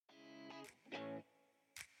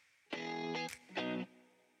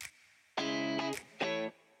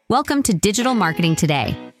Welcome to Digital Marketing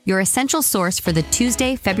Today, your essential source for the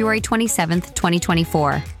Tuesday, February 27th,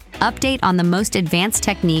 2024. Update on the most advanced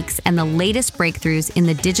techniques and the latest breakthroughs in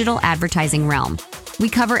the digital advertising realm. We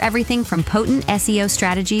cover everything from potent SEO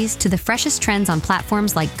strategies to the freshest trends on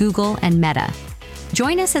platforms like Google and Meta.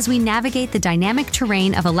 Join us as we navigate the dynamic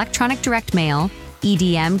terrain of electronic direct mail,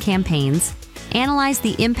 EDM campaigns, analyze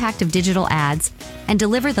the impact of digital ads, and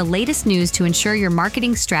deliver the latest news to ensure your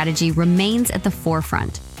marketing strategy remains at the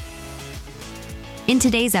forefront. In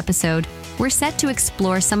today's episode, we're set to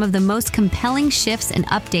explore some of the most compelling shifts and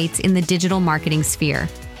updates in the digital marketing sphere.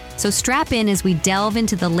 So strap in as we delve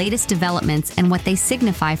into the latest developments and what they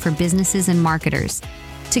signify for businesses and marketers.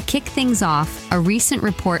 To kick things off, a recent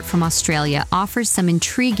report from Australia offers some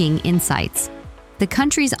intriguing insights. The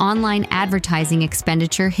country's online advertising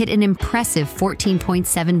expenditure hit an impressive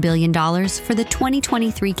 $14.7 billion for the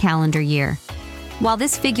 2023 calendar year. While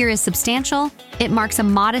this figure is substantial, it marks a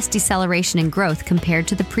modest deceleration in growth compared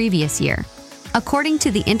to the previous year. According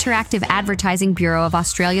to the Interactive Advertising Bureau of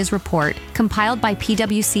Australia's report, compiled by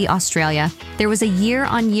PwC Australia, there was a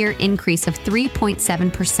year-on-year increase of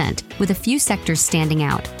 3.7%, with a few sectors standing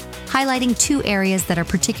out, highlighting two areas that are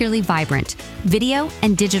particularly vibrant: video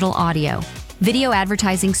and digital audio. Video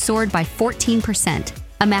advertising soared by 14%,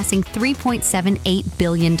 amassing $3.78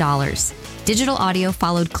 billion. Digital audio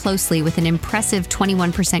followed closely with an impressive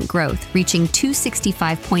 21% growth, reaching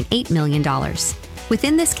 $265.8 million.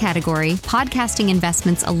 Within this category, podcasting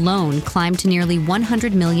investments alone climbed to nearly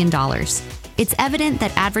 $100 million. It's evident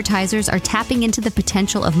that advertisers are tapping into the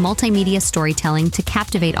potential of multimedia storytelling to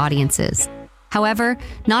captivate audiences. However,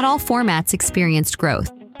 not all formats experienced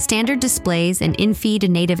growth. Standard displays and in-feed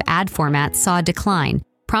and native ad formats saw a decline,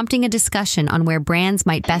 prompting a discussion on where brands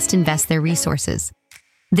might best invest their resources.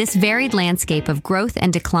 This varied landscape of growth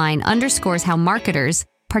and decline underscores how marketers,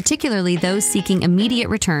 particularly those seeking immediate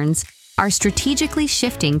returns, are strategically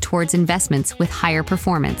shifting towards investments with higher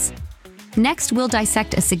performance. Next, we'll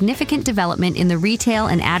dissect a significant development in the retail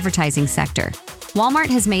and advertising sector. Walmart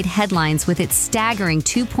has made headlines with its staggering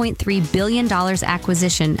 $2.3 billion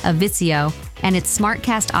acquisition of Vizio and its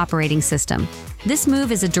SmartCast operating system. This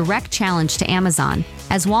move is a direct challenge to Amazon,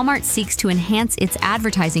 as Walmart seeks to enhance its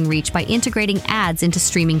advertising reach by integrating ads into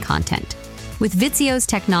streaming content. With Vizio's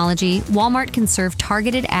technology, Walmart can serve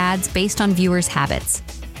targeted ads based on viewers' habits.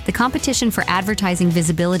 The competition for advertising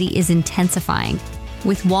visibility is intensifying,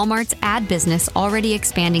 with Walmart's ad business already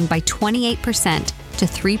expanding by 28% to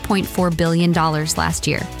 $3.4 billion last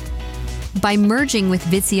year. By merging with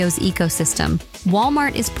Vizio's ecosystem,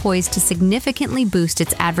 Walmart is poised to significantly boost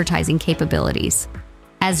its advertising capabilities.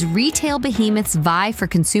 As retail behemoths vie for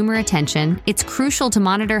consumer attention, it's crucial to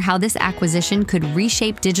monitor how this acquisition could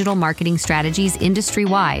reshape digital marketing strategies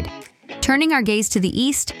industry-wide. Turning our gaze to the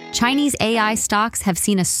east, Chinese AI stocks have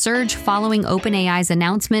seen a surge following OpenAI's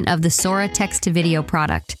announcement of the Sora text-to-video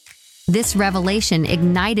product. This revelation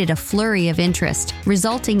ignited a flurry of interest,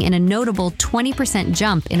 resulting in a notable 20%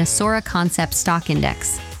 jump in a Sora Concept stock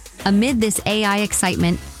index. Amid this AI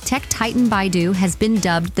excitement, tech titan Baidu has been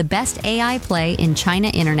dubbed the best AI play in China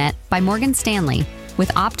Internet by Morgan Stanley,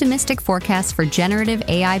 with optimistic forecasts for generative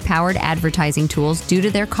AI-powered advertising tools due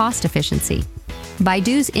to their cost efficiency.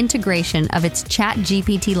 Baidu's integration of its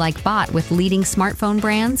ChatGPT-like bot with leading smartphone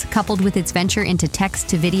brands, coupled with its venture into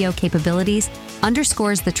text-to-video capabilities,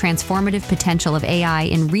 underscores the transformative potential of AI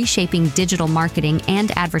in reshaping digital marketing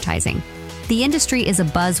and advertising. The industry is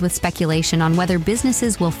abuzz with speculation on whether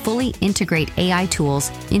businesses will fully integrate AI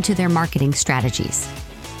tools into their marketing strategies.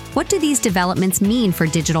 What do these developments mean for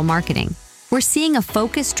digital marketing? We're seeing a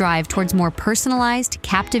focused drive towards more personalized,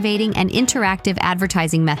 captivating, and interactive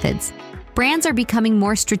advertising methods. Brands are becoming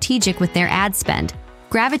more strategic with their ad spend,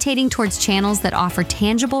 gravitating towards channels that offer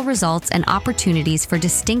tangible results and opportunities for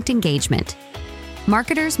distinct engagement.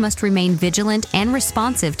 Marketers must remain vigilant and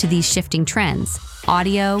responsive to these shifting trends,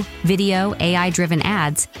 audio, video, AI-driven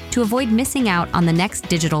ads, to avoid missing out on the next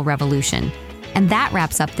digital revolution. And that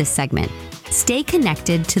wraps up this segment. Stay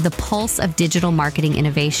connected to the pulse of digital marketing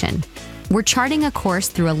innovation. We're charting a course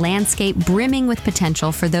through a landscape brimming with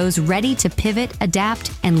potential for those ready to pivot,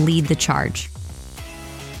 adapt, and lead the charge.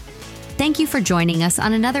 Thank you for joining us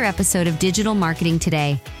on another episode of Digital Marketing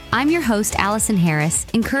Today. I'm your host, Allison Harris,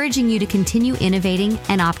 encouraging you to continue innovating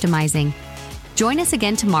and optimizing. Join us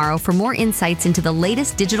again tomorrow for more insights into the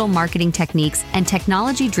latest digital marketing techniques and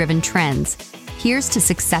technology-driven trends. Here's to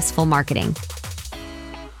successful marketing.